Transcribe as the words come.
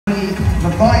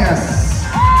Mathias.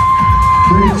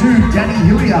 32, Danny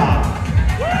Hilliard.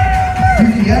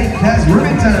 58, Kaz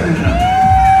Remington.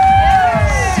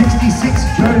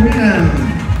 66, Joe Minnan.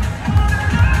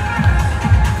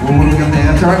 Well, what have we got there?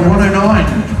 That's all right, 109.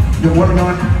 We've got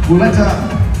 109, Willetta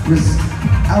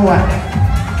Awak.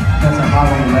 That's a hard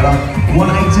one, Willetta.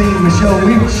 118, Michelle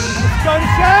Lynch. Go,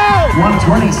 Michelle!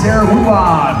 120, Sarah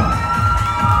Woodward.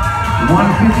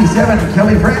 157,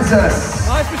 Kelly Francis.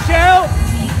 Nice, Michelle!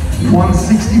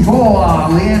 164,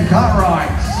 Leanne Cartwright.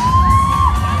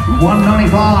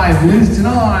 195, Liz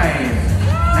Denai.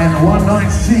 And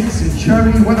 196,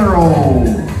 Jody Wetherall.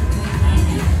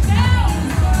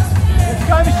 Let's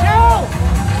go, Michelle!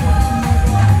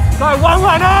 Go,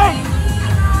 118!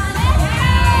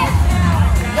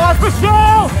 Nice,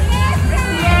 Michelle!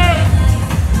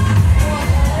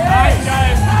 Nice,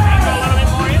 Joe. Got a little bit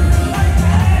more in.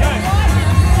 Go.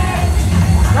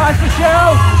 Nice,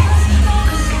 Michelle!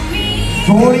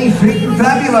 40, fit and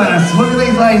fabulous. Look at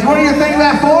these ladies. What do you think of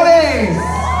that 40s?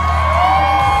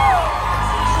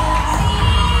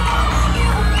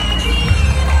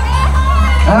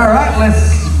 All right, let's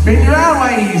spin you around,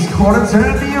 ladies. Quarter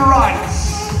turn to your right.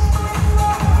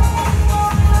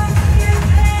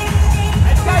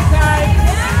 Let's go, Kate.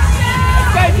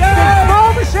 Let's go, Joe.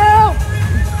 Small, Michelle.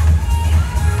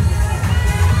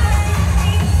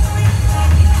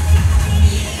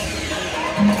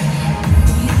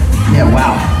 Yeah,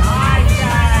 wow.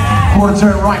 Quarter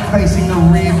turn right, facing the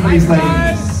rear, please,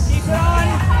 ladies. Keep going.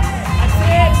 That's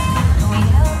it.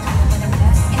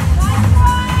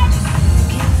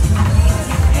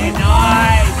 Yeah,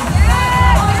 nice.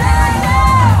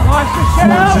 Nice,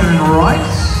 Quarter Michelle. turn right.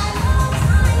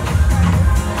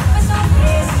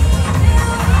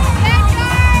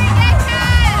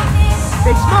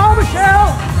 Big smile,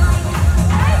 Michelle.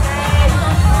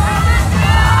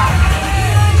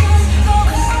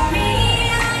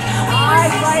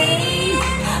 Nice, ladies.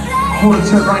 Quarter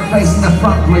turn right, facing the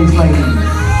front, please, ladies.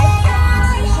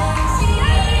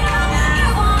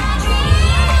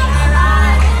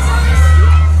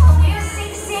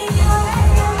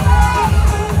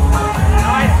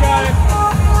 Nice, Joe.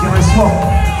 Can I swap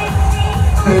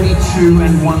 32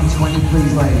 and 120,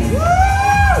 please, ladies?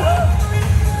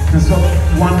 Can I swap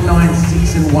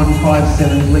 196 and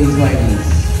 157, please, ladies?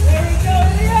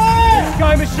 Let's go,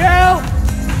 Michelle.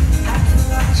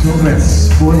 Talk about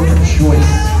spoiled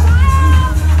choice.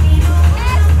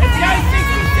 Let's go,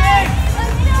 66.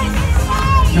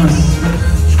 Can I swap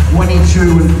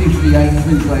 22 and 58,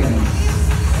 please, ladies?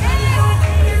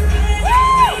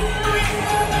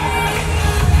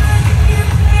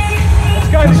 Let's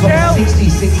go, Can I swap Michelle.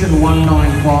 66 and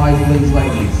 195, please,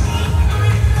 ladies?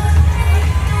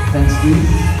 Thanks, Liz.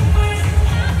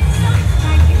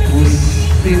 We'll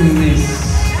spin this.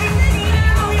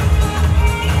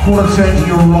 Quarter turn to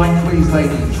your right, please,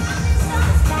 ladies.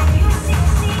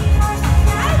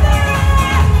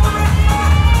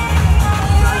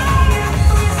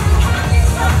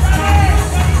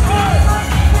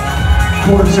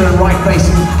 Quarter turn right,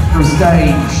 facing the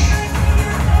stage.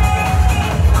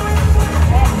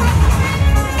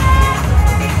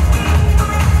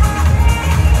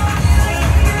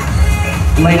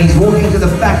 Ladies walking to the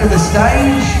back of the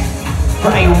stage for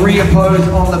a rear pose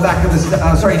on the back of the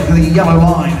for the yellow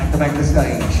line at the back of the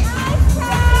stage.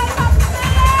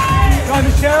 Go,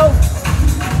 Michelle.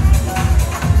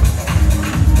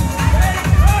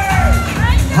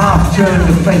 Half turn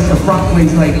to face the front,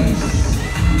 please, ladies.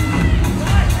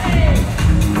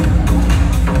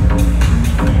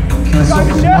 Can I swap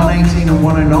 118 and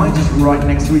 109 just right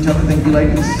next to each other? Thank you,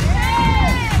 ladies.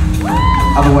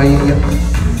 Other way, yep.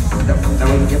 That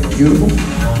way, yep, beautiful.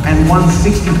 And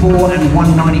 164 and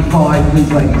 195,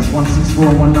 please, ladies. 164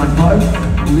 and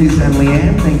 195. Liz and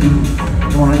Leanne, thank you.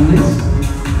 Come on in, Liz.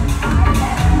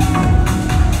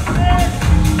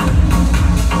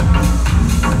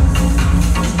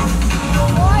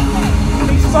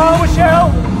 Smile, Michelle.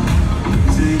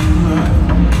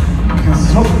 Can I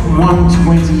swap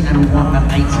 120 and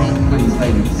 118, please,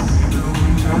 ladies?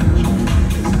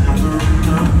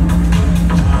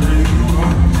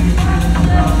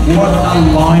 What a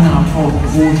lineup of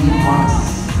 40 plus.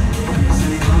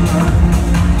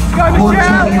 Go, Quarter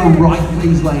Michelle. to your right,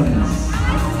 please, ladies.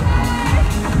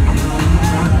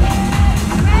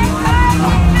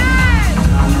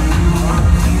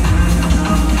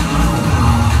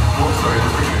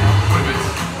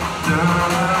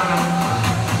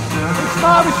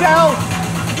 Smile, Michelle.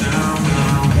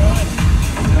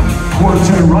 Quarter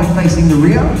turn right, facing the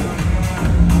rear.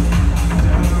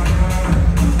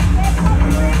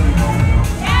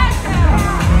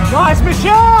 Nice,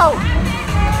 Michelle.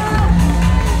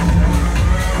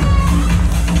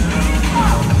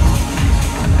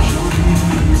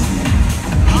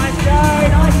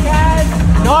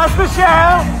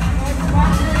 Michelle!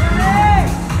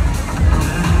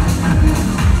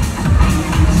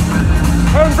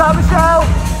 Hands up, Michelle!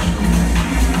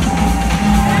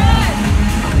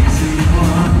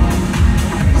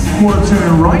 Quarter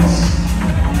turn right.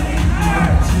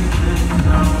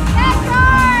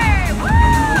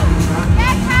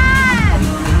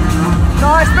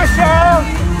 Nice, Michelle!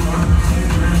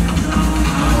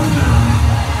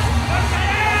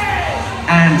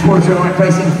 And quarter turn right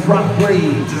facing front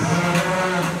breeze.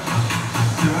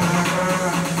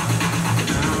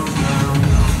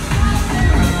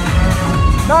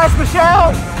 Nice,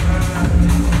 Michelle!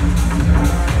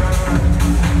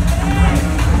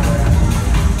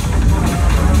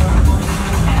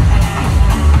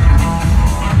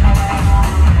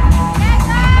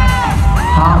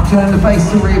 Half turn to face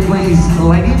the rear, please,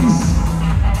 ladies.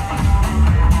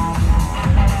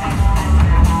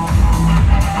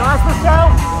 Nice,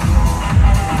 Michelle!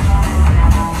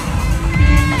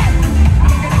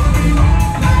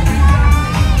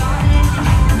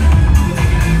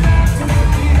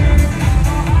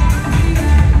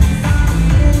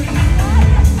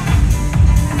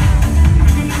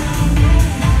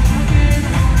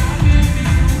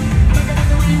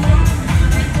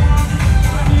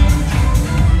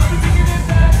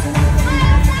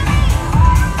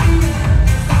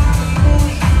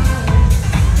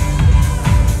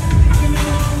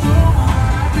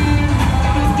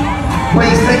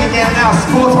 Please take it down now,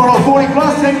 sports model 40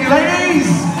 plus, thank you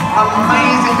ladies.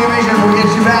 Amazing division, we'll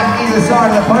get you back either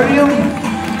side of the podium.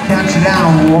 Count you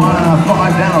down,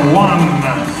 5 down to 1.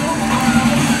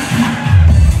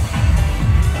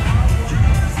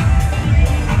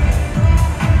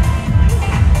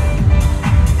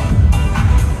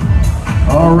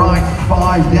 All right,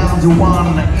 5 down to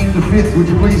 1 in the 5th. Would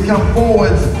you please come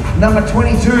forwards? Number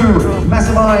 22,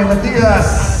 Sami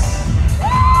Mathias.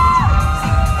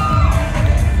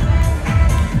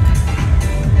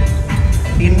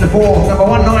 In the 4th, number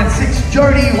 196,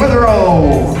 Jody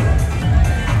Wetherall.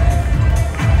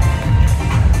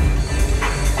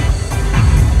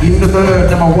 In the 3rd,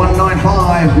 number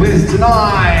 195, Liz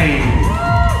Denai.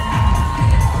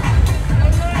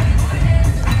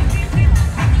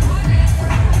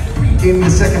 In the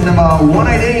 2nd, number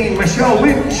 118, Michelle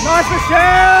Lynch. Nice,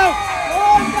 Michelle!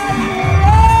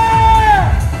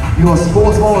 Your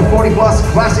sports model 40 plus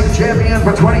classic champion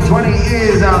for 2020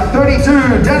 is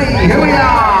 32, Danny. Here we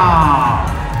are.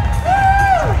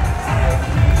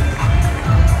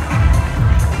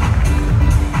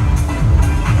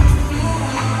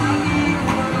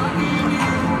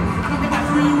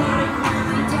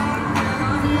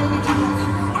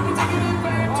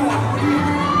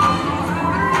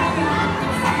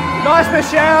 Nice,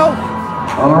 Michelle!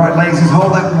 All right, ladies, just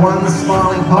hold that one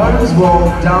smiling pose while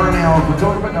Darren, our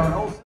photographer, Darren